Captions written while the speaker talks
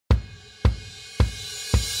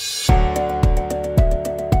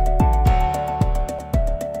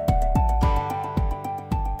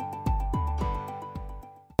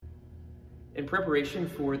preparation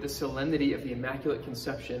for the Solemnity of the Immaculate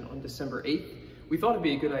Conception on December 8th, we thought it'd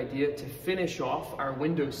be a good idea to finish off our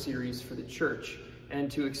Windows series for the church and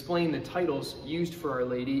to explain the titles used for Our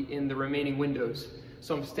Lady in the remaining windows.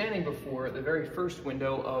 So I'm standing before the very first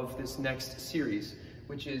window of this next series,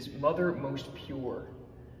 which is Mother Most Pure.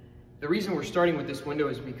 The reason we're starting with this window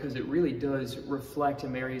is because it really does reflect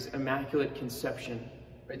Mary's Immaculate Conception.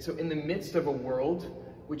 Right? So in the midst of a world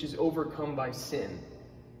which is overcome by sin,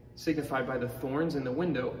 signified by the thorns in the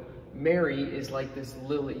window, Mary is like this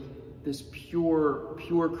lily, this pure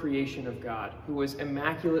creation of God, who was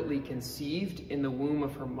immaculately conceived in the womb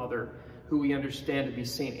of her mother, who we understand to be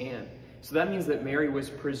Saint Anne. So that means that Mary was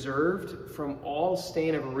preserved from all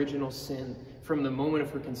stain of original sin from the moment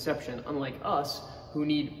of her conception, unlike us, who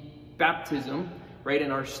need baptism, right,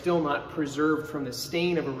 and are still not preserved from the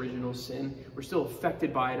stain of original sin. We're still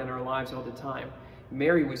affected by it in our lives all the time.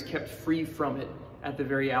 Mary was kept free from it at the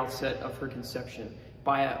very outset of her conception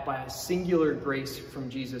by a singular grace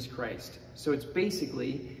from Jesus Christ. So it's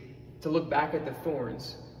basically to look back at the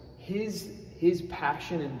thorns, his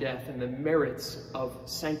passion and death and the merits of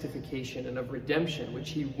sanctification and of redemption,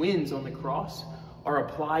 which he wins on the cross, are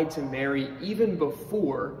applied to Mary even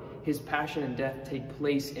before his passion and death take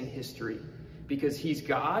place in history, because he's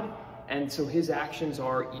God, and so his actions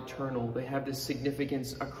are eternal. They have this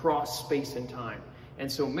significance across space and time.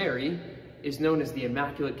 And so Mary is known as the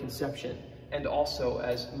Immaculate Conception and also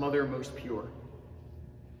as Mother Most Pure.